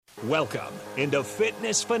Welcome into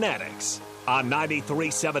Fitness Fanatics on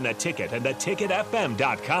 93.7 The Ticket and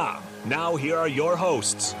theticketfm.com. Now here are your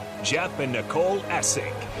hosts, Jeff and Nicole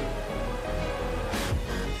Essig.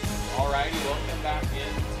 All righty, welcome back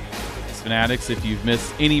into Fitness Fanatics. If you've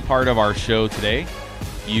missed any part of our show today,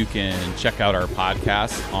 you can check out our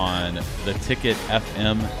podcast on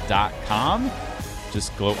theticketfm.com.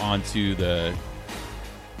 Just go on to the...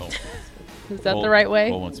 Is that the right way?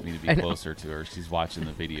 Cole wants me to be closer to her. She's watching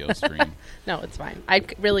the video stream. No, it's fine. I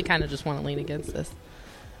really kind of just want to lean against this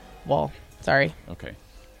wall. Sorry. Okay.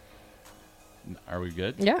 Are we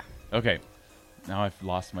good? Yeah. Okay. Now I've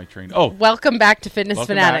lost my train. Oh. Welcome back to Fitness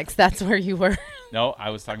Fanatics. That's where you were. No, I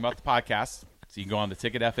was talking about the podcast. So you can go on to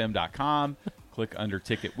theticketfm.com, click under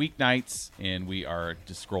Ticket Weeknights, and we are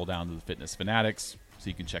just scroll down to the Fitness Fanatics, so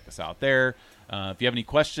you can check us out there. If you have any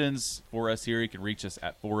questions for us here, you can reach us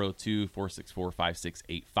at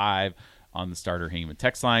 402-464-5685 on the Starter Heyman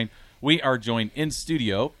text line. We are joined in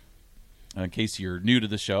studio. In case you're new to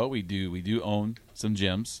the show, we do own some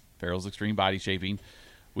gyms, Farrells Extreme Body Shaping.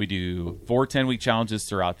 We do 4 10-week challenges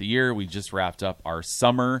throughout the year. We just wrapped up our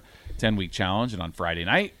summer 10-week challenge, and on Friday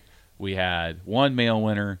night, we had 1 male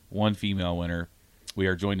winner, 1 female winner. We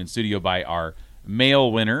are joined in studio by our male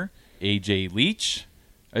Winner, AJ Leach.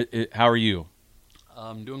 How are you?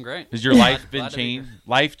 I'm doing great. Has your life been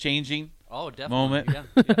life-changing? Oh, definitely. Moment? Yeah.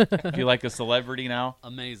 Feel like a celebrity now?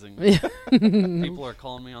 Amazing. People are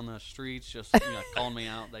calling me on the streets, just calling me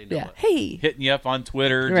out. They know it. Hey. Hitting you up on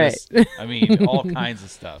Twitter. Right. Just, I mean, all kinds of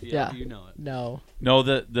stuff. Yeah, you know it. No,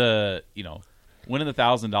 the winning the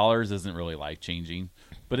 $1,000 isn't really life-changing,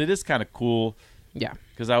 but it is kind of cool. Yeah.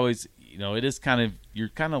 Because I always, it is kind of, you're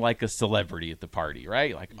kind of like a celebrity at the party,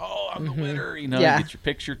 right? Like, oh, I'm the winner, you get your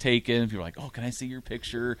picture taken. People are like, oh, can I see your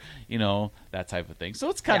picture? That type of thing. So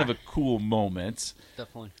it's kind of a cool moment.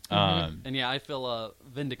 Definitely. And I feel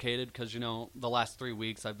vindicated because, the last 3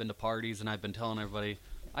 weeks I've been to parties and I've been telling everybody,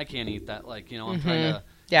 I can't eat that. Like, I'm trying to,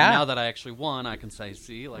 now that I actually won, I can say,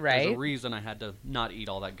 see, there's a reason I had to not eat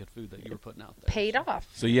all that good food that you were putting out there. Paid off.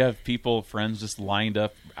 So you have friends just lined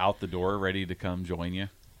up out the door ready to come join you?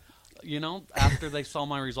 After they saw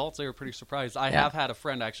my results, they were pretty surprised. I have had a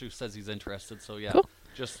friend actually who says he's interested. So, cool.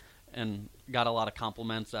 And got a lot of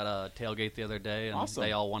compliments at a tailgate the other day, and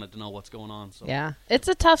they all wanted to know what's going on. So yeah, it's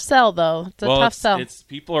a tough sell, though. It's a tough sell. It's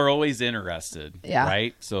people are always interested,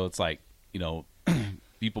 right? So it's like,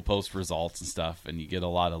 people post results and stuff, and you get a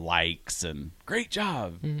lot of likes and great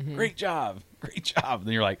job, great job. And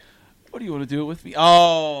then you're like, what do you want to do it with me?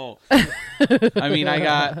 Oh, I mean, I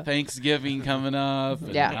got Thanksgiving coming up,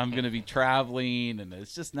 and I'm going to be traveling, and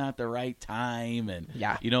it's just not the right time. And,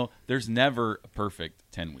 there's never a perfect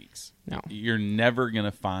 10 weeks. No. You're never going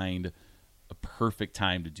to find a perfect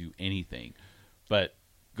time to do anything. But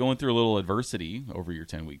going through a little adversity over your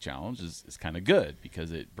 10-week challenge is kind of good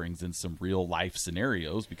because it brings in some real life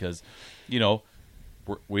scenarios because,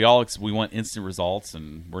 we want instant results,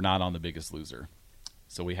 and we're not on The Biggest Loser.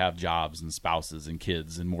 So we have jobs and spouses and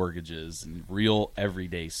kids and mortgages and real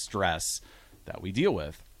everyday stress that we deal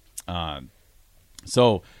with.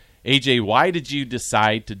 So, AJ, why did you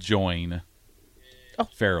decide to join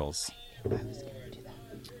Farrells?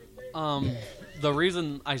 The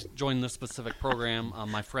reason I joined this specific program,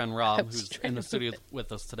 my friend Rob, who's in the studio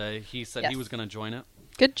with us today, he said he was going to join it.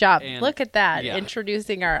 Good job. And look at that. yeah.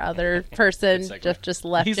 Introducing our other person. just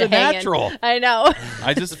left He's it a hanging. natural. I know.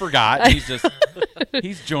 I just forgot.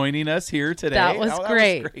 He's joining us here today. That was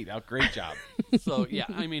great. Great job. So,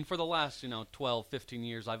 for the last, 12, 15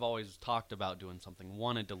 years, I've always talked about doing something.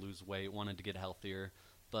 Wanted to lose weight, wanted to get healthier,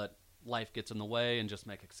 but life gets in the way and just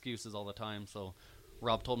make excuses all the time. So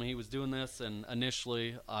Rob told me he was doing this, and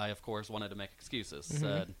initially I, of course, wanted to make excuses.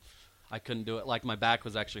 Said I couldn't do it. Like, my back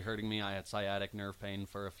was actually hurting me. I had sciatic nerve pain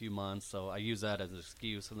for a few months, so I used that as an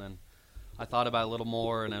excuse. And then I thought about it a little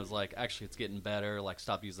more, and I was like, actually, it's getting better. Like,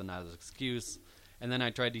 stop using that as an excuse. And then I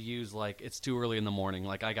tried to use, it's too early in the morning.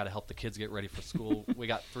 Like, I got to help the kids get ready for school. We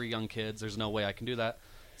got 3 young kids. There's no way I can do that.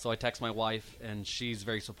 So I text my wife, and she's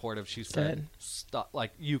very supportive. She said, stop,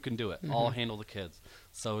 you can do it. I'll handle the kids.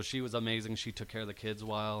 So she was amazing. She took care of the kids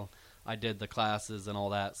while I did the classes and all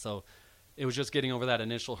that. So it was just getting over that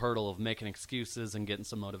initial hurdle of making excuses and getting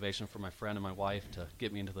some motivation from my friend and my wife to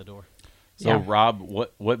get me into the door. So, Rob,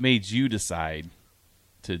 what made you decide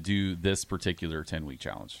to do this particular 10-week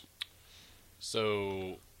challenge?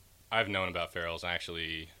 So I've known about Farrells.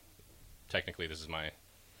 Technically, this is my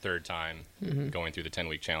 3rd time going through the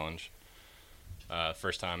 10-week challenge.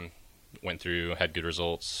 First time, went through, had good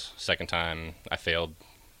results. Second time, I failed,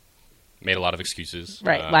 made a lot of excuses.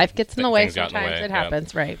 Right. Life gets in the way sometimes. It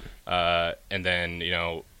happens, right. And then,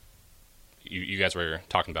 you guys were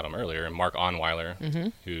talking about him earlier, Mark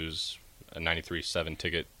Onweiler, who's a 93.7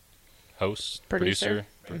 ticket host, producer,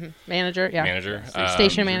 manager, manager,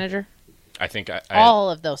 station manager. I think all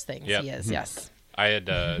of those things yep. he is. Yes. I had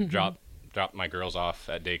dropped my girls off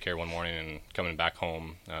at daycare one morning and coming back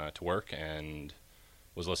home to work and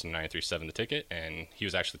was listening to 93.7 The Ticket, and he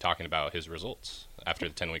was actually talking about his results after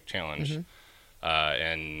the 10-week challenge.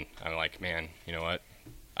 And I'm like, man, you know what?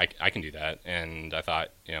 I can do that. And I thought,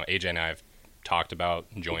 you know, AJ and I have talked about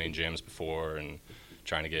joining gyms before and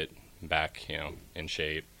trying to get back, you know, in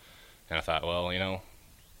shape. And I thought, well, you know,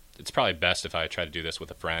 it's probably best if I try to do this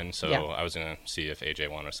with a friend. So I was going to see if AJ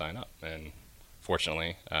wanted to sign up. And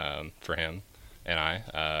fortunately for him and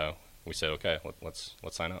I, we said, okay, let's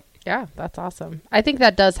sign up. Yeah, that's awesome. I think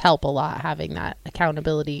that does help a lot, having that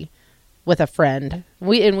accountability with a friend.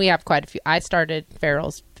 We have quite a few. I started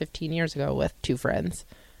Farrells 15 years ago with 2 friends.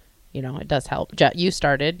 You know, it does help. You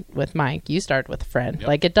started with Mike. You started with a friend. Yep.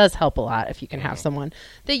 Like, it does help a lot if you can have someone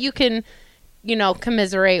that you can, you know,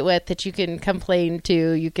 commiserate with, that you can complain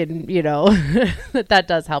to. You can, you know, that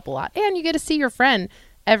does help a lot. And you get to see your friend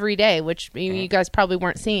every day, which you guys probably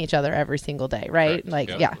weren't seeing each other every single day, right? Correct.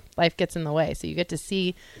 Like, life gets in the way. So you get to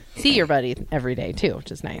see your buddy every day too,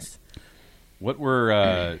 which is nice. What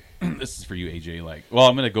were this is for you, AJ? Like, well,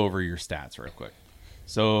 I'm going to go over your stats real quick.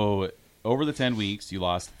 So over the 10 weeks, you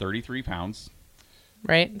lost 33 pounds,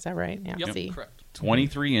 right? Is that right? Yeah. Yep, See, correct.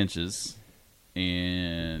 23 inches,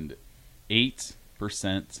 and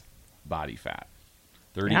 8% body fat,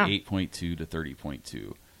 38.2 to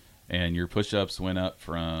 30.2. And your push-ups went up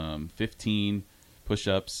from 15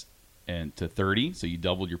 push-ups to 30. So you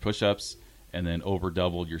doubled your push-ups and then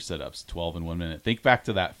over-doubled your sit-ups, 12 in 1 minute. Think back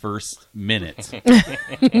to that first minute.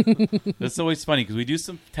 That's always funny because we do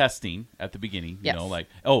some testing at the beginning. You know, like,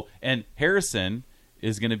 and Harrison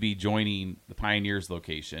is going to be joining the Pioneers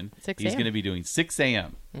location. 6 He's a.m. going to be doing 6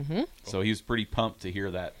 a.m. So he was pretty pumped to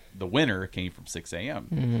hear that the winner came from 6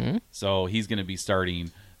 a.m. So he's going to be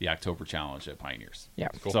starting the October Challenge at Pioneers. Yeah.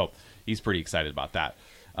 Cool. So he's pretty excited about that.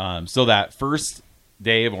 So that first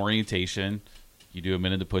day of orientation, you do a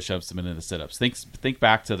minute of push-ups, a minute of sit-ups. Think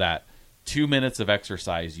back to that 2 minutes of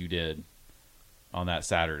exercise you did on that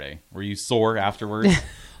Saturday. Were you sore afterwards?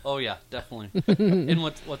 Oh yeah, definitely. And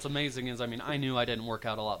what's amazing is, I mean, I knew I didn't work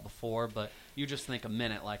out a lot before, but you just think a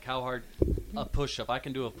minute, like how hard a push-up. I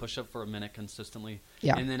can do a push-up for a minute consistently,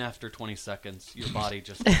 and then after 20 seconds, your body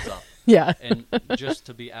just gives up. And just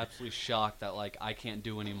to be absolutely shocked that, like, I can't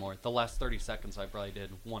do anymore. The last 30 seconds, I probably did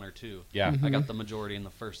 1 or 2. Yeah. I got the majority in the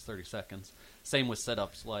first 30 seconds. Same with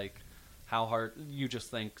sit-ups, like, how hard, you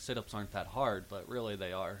just think sit-ups aren't that hard, but really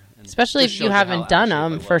they are. And especially if you haven't done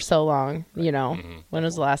them for was. so long, you know. When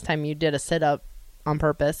was the last time you did a sit-up on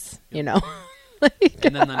purpose, you know?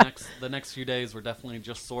 And then the next few days were definitely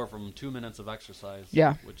just sore from 2 minutes of exercise,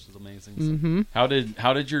 which is amazing. So.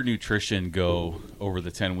 How did your nutrition go over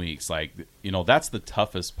the 10 weeks? Like, you know, that's the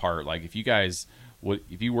toughest part. Like, if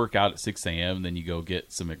you work out at 6 a.m., then you go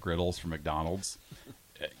get some McGriddles from McDonald's,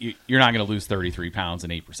 you're not going to lose 33 pounds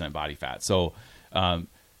and 8% body fat. So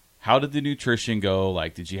how did the nutrition go?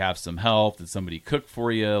 Like, did you have some help? Did somebody cook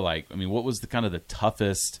for you? Like, I mean, what was the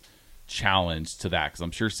toughest challenge to that? Because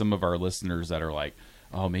I'm sure some of our listeners that are like,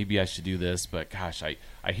 oh, maybe I should do this, but gosh,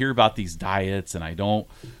 I hear about these diets and I don't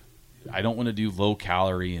want to do low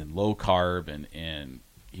calorie and low carb and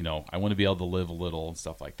you know, I want to be able to live a little and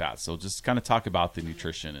stuff like that. So just kind of talk about the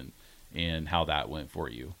nutrition and how that went for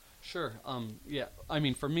you. Sure. Yeah. I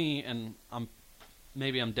mean, for me, and I'm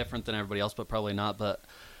different than everybody else, but probably not. But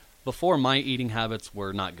before, my eating habits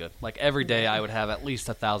were not good. Like, every day I would have at least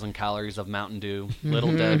 1,000 calories of Mountain Dew,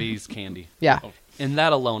 Little Debbie's, candy. Yeah. And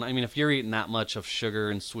that alone, I mean, if you're eating that much of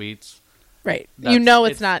sugar and sweets, right, you know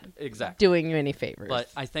it's not exactly doing you any favors.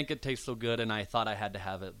 But I think it tastes so good, and I thought I had to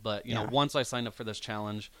have it. But you know, once I signed up for this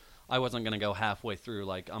challenge, I wasn't going to go halfway through.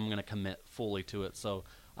 Like, I'm going to commit fully to it. So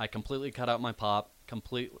I completely cut out my pop.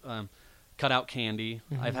 Cut out candy.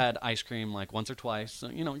 I've had ice cream like once or twice. So,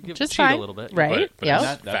 you know, cheat fine. A little bit, right? But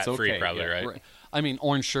Yep. that's fat-free, okay. probably, right? I mean,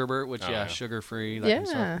 orange sherbet, which sugar-free. That kind of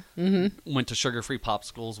stuff. Went to sugar-free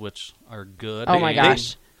popsicles, which are good. Oh my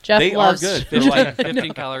gosh, Jeff they loves. are good. They're like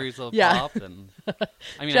 15 calories of pop, and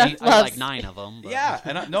I mean, I like 9 of them. But. Yeah,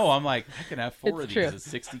 and I'm like, I can have 4 of It's these true. at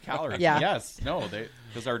 60 calories. Yeah. Yes, no,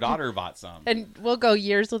 because our daughter bought some. And we'll go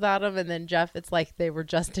years without them, and then Jeff, it's like they were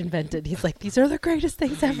just invented. He's like, these are the greatest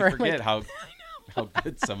things ever. You forget how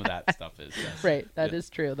good some of that stuff is. Yes. Right, that is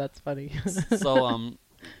true. That's funny. So,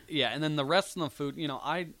 yeah, and then the rest of the food, you know,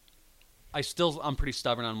 I'm pretty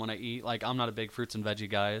stubborn on when I eat. Like, I'm not a big fruits and veggie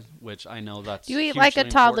guy, which I know that's You eat like a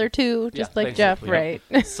toddler important. too, just Yeah, like Jeff, basically,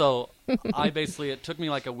 right? So it took me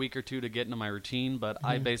like a week or two to get into my routine, but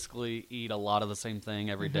I basically eat a lot of the same thing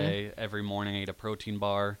every day. Every morning I eat a protein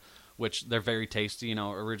bar, which they're very tasty. You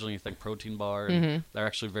know, originally you think protein bar, and they're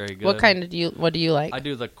actually very good. What do you like? I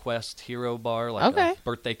do the Quest Hero bar, like a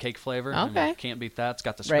birthday cake flavor. I mean, can't beat that. It's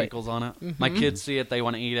got the sprinkles on it. My kids see it, they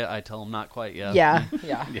want to eat it. I tell them not quite yet. Yeah.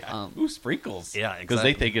 Ooh, sprinkles. Yeah, Because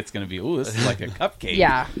they think it's going to be, this is like a cupcake.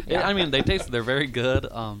 Yeah. I mean, they're very good.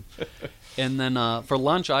 And then for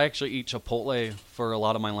lunch, I actually eat Chipotle for a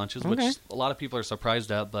lot of my lunches, which a lot of people are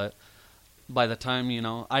surprised at, but by the time,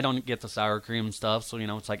 I don't get the sour cream and stuff, so,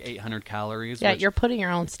 it's like 800 calories. Yeah, you're putting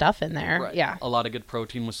your own stuff in there. Right. Yeah. A lot of good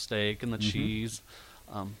protein with steak and the cheese.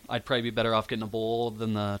 I'd probably be better off getting a bowl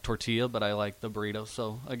than the tortilla, but I like the burrito.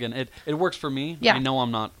 So, again, it works for me. Yeah. I know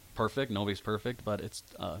I'm not perfect. Nobody's perfect, but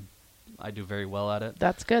I do very well at it.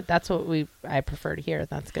 That's good. That's what I prefer to hear.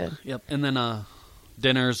 That's good. Yep. And then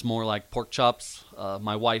dinner's more like pork chops.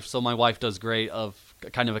 My wife does great of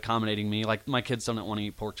kind of accommodating me. Like, my kids don't want to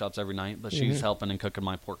eat pork chops every night, but she's helping and cooking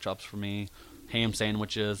my pork chops for me. Ham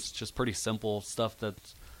sandwiches, just pretty simple stuff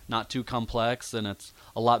that's not too complex, and it's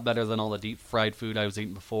a lot better than all the deep fried food I was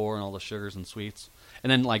eating before and all the sugars and sweets. And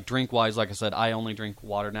then, like, drink wise, like I said, I only drink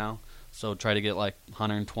water now, so try to get like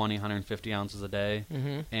 120, 150 ounces a day,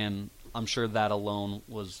 and I'm sure that alone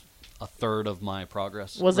was a third of my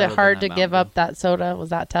progress. Was it hard to give up that soda? Was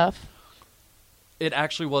that tough? It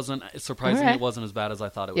actually wasn't. Surprisingly, it wasn't as bad as I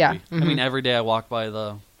thought it would be. Mm-hmm. I mean, every day I walk by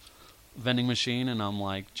the vending machine and I'm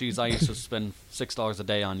like, geez, I used to spend $6 a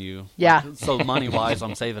day on you. Yeah. Like, so money-wise,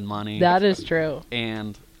 I'm saving money. That is true.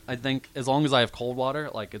 And I think as long as I have cold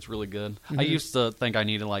water, like, it's really good. I used to think I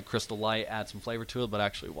needed, like, Crystal Light, add some flavor to it, but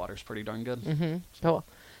actually water's pretty darn good. Cool.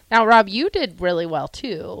 Now, Rob, you did really well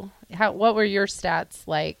too. What were your stats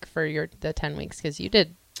like for the 10 weeks? Because you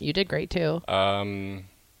did great too.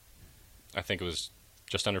 I think it was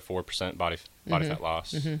just under 4% body fat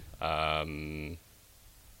loss. I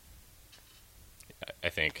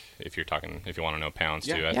think if you want to know pounds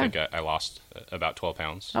too, I think I lost about 12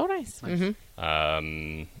 pounds. Oh, nice.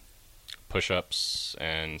 Push-ups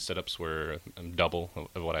and sit-ups were double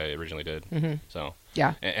of what I originally did. So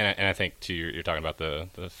yeah, and I think too, you're talking about the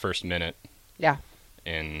first minute. Yeah.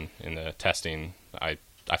 In the testing, I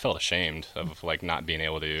felt ashamed of like not being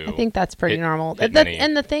able to. I think that's pretty normal.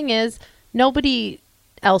 And the thing is, nobody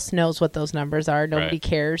else knows what those numbers are. Nobody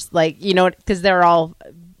cares. Like, because they're all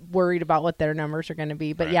worried about what their numbers are going to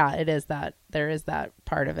be. But yeah, it is that. There is that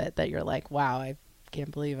part of it that you're like, wow, I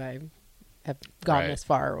can't believe I have gone this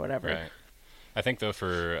far or whatever. Right. I think though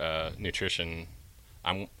for nutrition,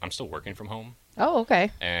 I'm still working from home. Oh,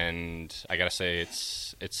 okay. And I gotta say,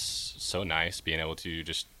 it's so nice being able to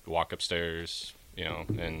just walk upstairs,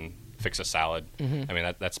 and fix a salad. I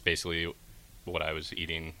mean, that's basically what I was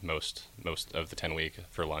eating most of the 10 week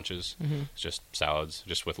for lunches. It's just salads,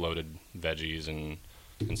 just with loaded veggies and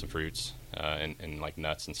some fruits and like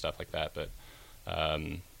nuts and stuff like that. But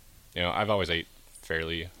I've always ate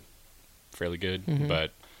fairly good,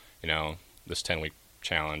 but this 10 week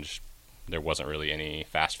challenge, there wasn't really any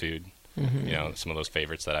fast food. Some of those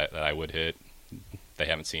favorites that I would hit, they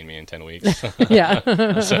haven't seen me in 10 weeks.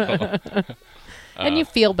 Yeah. So, and you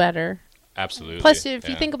feel better. Absolutely. Plus, if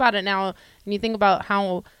you think about it now, and you think about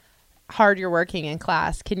how hard you're working in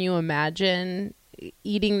class, can you imagine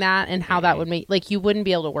eating that and how that would make, like, you wouldn't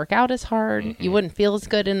be able to work out as hard. You wouldn't feel as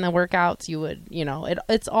good in the workouts. You would,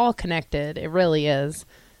 it's all connected. It really is.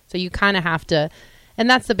 So you kind of have to, and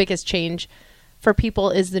that's the biggest change for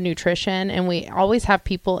people is the nutrition. And we always have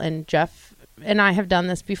people, and Jeff and I have done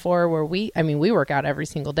this before, where we work out every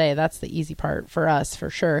single day. That's the easy part for us,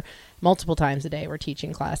 for sure. Multiple times a day we're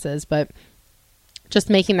teaching classes, but just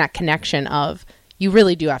making that connection of you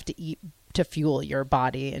really do have to eat to fuel your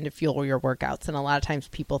body and to fuel your workouts. And a lot of times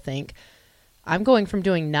people think, I'm going from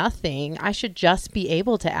doing nothing, I should just be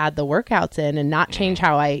able to add the workouts in and not change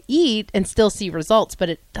how I eat and still see results. But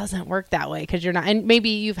it doesn't work that way, because you're not. And maybe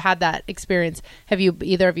you've had that experience. Have you,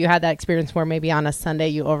 either of you, had that experience where maybe on a Sunday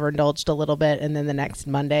you overindulged a little bit, and then the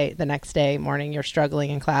next day morning you're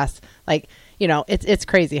struggling in class? Like, it's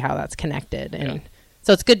crazy how that's connected. And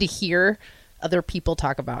so it's good to hear other people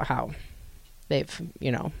talk about how they've,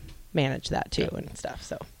 managed that too and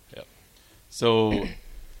stuff. So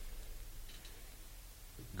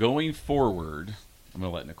going forward, I'm going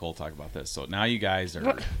to let Nicole talk about this. So now you guys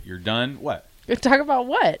you're done. What? Talk about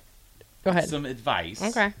what? Go ahead. Some advice.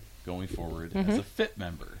 Okay. Going forward as a fit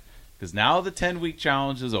member, because now the 10-week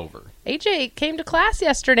challenge is over. AJ came to class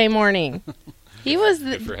yesterday morning. He was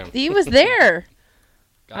Good for him. He was there.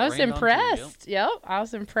 I was rained on too, yep. impressed. Yep, I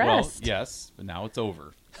was Well, impressed. yes, but now it's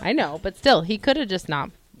over. I know, but still, he could have just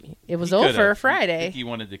not. It was He over could've. I Friday. think he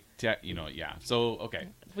wanted to, yeah. So, okay.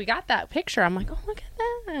 We got that picture. I'm like, oh, look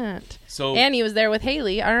at that. So, And he was there with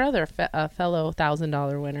Haley, our other fellow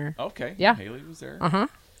 $1,000 winner. okay. Yeah. Haley was there. Uh-huh.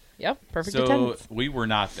 Yep, perfect So, attendance. we were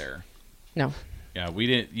not there. No. Yeah, we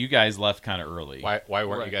didn't. You guys left kind of early. Why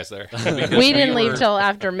weren't you guys there? Because We didn't were- leave till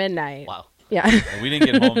after midnight. Wow. Yeah. And we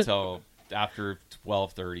didn't get home till after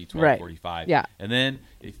 12:30, 12:45. Yeah. And then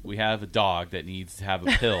if we have a dog that needs to have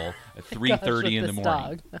a pill at 3:30 in the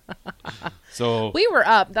morning. So We were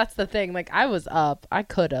up. That's the thing. Like, I was up. I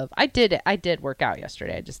could have. I did work out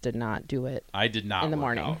yesterday. I just did not do it. I did not in the work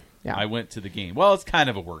morning. out. Yeah. I went to the game. Well, it's kind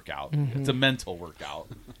of a workout. It's a mental workout.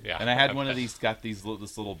 Yeah. And I had one of these, this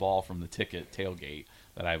little ball from the ticket tailgate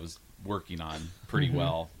that I was working on pretty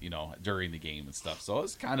well, during the game and stuff. So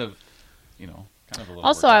it's kind of a little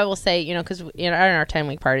Also, workout. I will say, because in our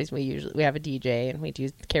 10-week parties, we have a DJ and we do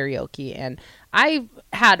karaoke, and I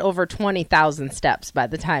had over 20,000 steps by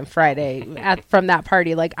the time Friday from that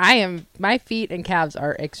party. Like, my feet and calves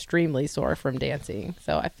are extremely sore from dancing,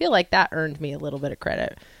 so I feel like that earned me a little bit of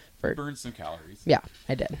credit for. Burn some calories. Yeah,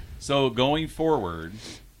 I did. So going forward,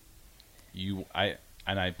 I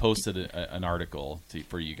posted an article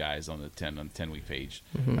for you guys on the 10-week page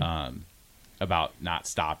about not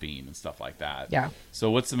stopping and stuff like that. Yeah.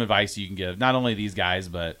 So what's some advice you can give not only these guys,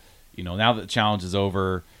 but now that the challenge is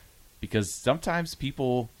over, because sometimes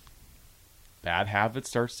bad habit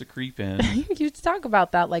starts to creep in. You talk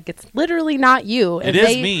about that like it's literally not you. It And is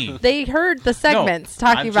they, me. They heard the segments No,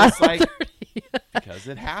 talking I'm about just like, because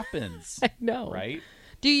it happens. I know. Right?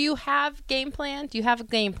 Do you have game plan? Do you have a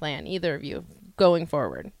game plan, either of you, going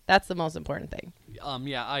forward? That's the most important thing.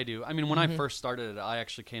 Yeah, I do. I mean, when I first started it, I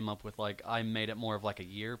actually came up with I made it more of like a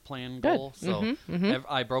year plan Good. goal. So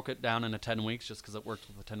I broke it down into 10 weeks just because it worked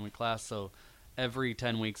with the 10-week class. So every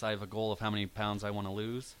 10 weeks, I have a goal of how many pounds I want to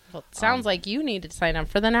lose. Well, it sounds like you need to sign up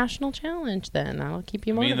for the national challenge then. That'll keep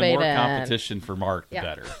you I mean, motivated. the more competition for Mark, the Yeah.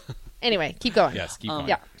 better. Anyway, keep going. Yes, keep going.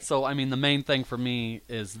 Yeah. So, I mean, the main thing for me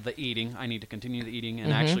is the eating. I need to continue the eating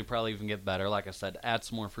and actually probably even get better. Like I said, add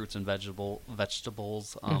some more fruits and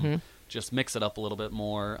vegetables. Just mix it up a little bit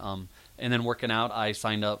more. And then working out, I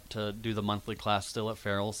signed up to do the monthly class still at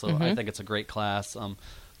Farrells. So I think it's a great class.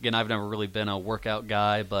 Again, I've never really been a workout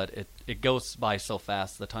guy, but it goes by so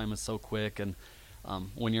fast. The time is so quick. And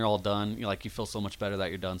when you're all done, you feel so much better that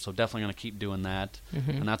you're done. So definitely going to keep doing that.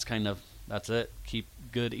 And that's it. Keep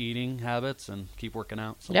good eating habits and keep working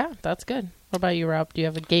out. So. Yeah, that's good. What about you, Rob? Do you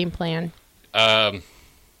have a game plan?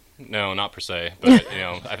 No, not per se. But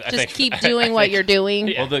I Just think keep doing what you're doing.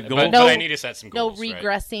 Yeah, Well, the goal- but I need to set some No goals. right?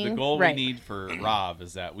 regressing. The goal right. we need for Rob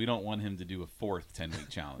is that we don't want him to do a fourth 10-week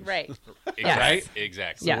challenge. Right. Exactly. Right?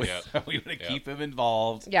 Exactly. Yes. Yeah. We want to Yeah. keep him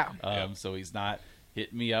involved. Yeah. So he's not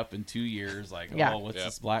hitting me up in 2 years like, Yeah. what's Yeah.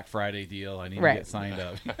 this Black Friday deal? I need Right. to get signed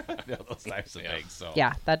up. Those types of Yeah. things. So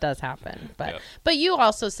Yeah, that does happen. But Yeah. but you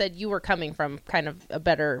also said you were coming from kind of a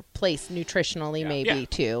better place nutritionally maybe Yeah.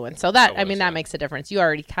 too. And so that I was, that yeah. makes a difference. You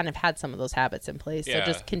already kind of had some of those habits in place. So Yeah.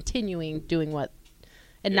 just continuing doing what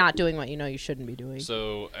and not doing what you shouldn't be doing.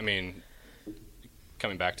 So, I mean,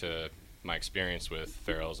 coming back to my experience with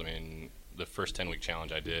Farrells, I mean, the first 10-week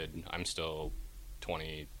challenge I did, I'm still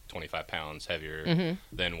 25 pounds heavier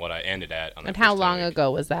than what I ended at on that And how first long 10 week.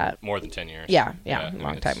 ago was that? More than 10 years. Yeah, I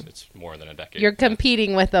long mean, time. It's more than a decade. You're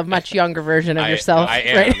competing with a much younger version of yourself. I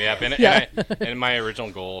am, right? yeah. And, Yeah. and my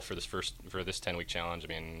original goal for this 10-week challenge, I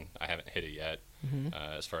mean, I haven't hit it yet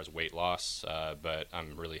as far as weight loss, but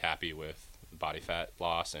I'm really happy with body fat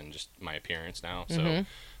loss and just my appearance now. So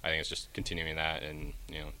I think it's just continuing that and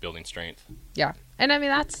building strength. Yeah. And I mean,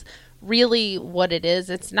 that's really what it is.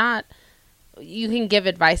 It's not, you can give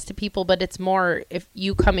advice to people, but it's more if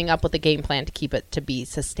you coming up with a game plan to keep it to be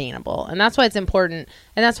sustainable. And that's why it's important.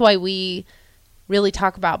 And that's why we really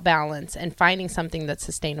talk about balance and finding something that's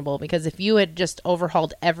sustainable. Because if you had just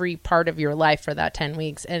overhauled every part of your life for that 10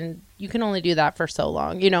 weeks, and you can only do that for so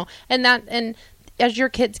long, and as your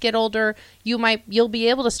kids get older, you'll be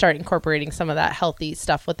able to start incorporating some of that healthy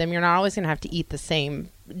stuff with them. You're not always going to have to eat the same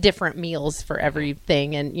different meals for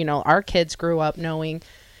everything. And, our kids grew up knowing,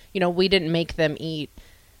 we didn't make them eat,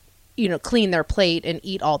 clean their plate and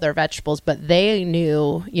eat all their vegetables, but they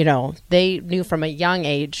knew from a young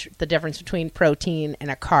age the difference between protein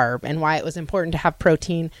and a carb and why it was important to have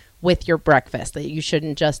protein with your breakfast, that you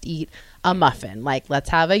shouldn't just eat a muffin. Like, let's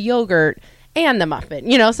have a yogurt and the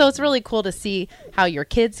muffin, so it's really cool to see how your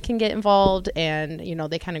kids can get involved and,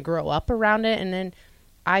 they kind of grow up around it. And then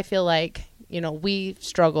I feel like, we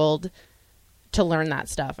struggled to learn that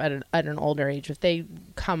stuff at an older age. If they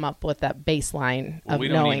come up with that baseline of we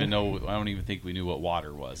don't knowing. even know. I don't even think we knew what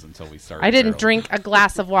water was until we started. I didn't Farrells. drink a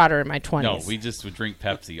glass of water in my 20s. No, we just would drink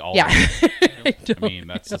Pepsi all Yeah. day. I mean,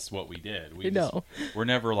 that's just what we did. I know. We're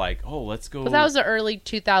never like, oh, let's go. But that was the early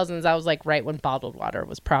 2000s. That was like right when bottled water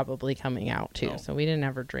was probably coming out too. No. So we didn't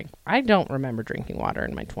ever drink. I don't remember drinking water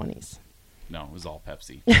in my 20s. No, it was all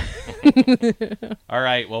Pepsi. All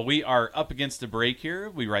right. Well, we are up against a break here.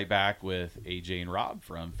 We'll be right back with AJ and Rob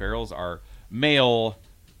from Farrells, our male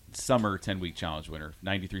summer 10-week challenge winner.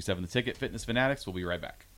 93.7 The Ticket, Fitness Fanatics. We'll be right back.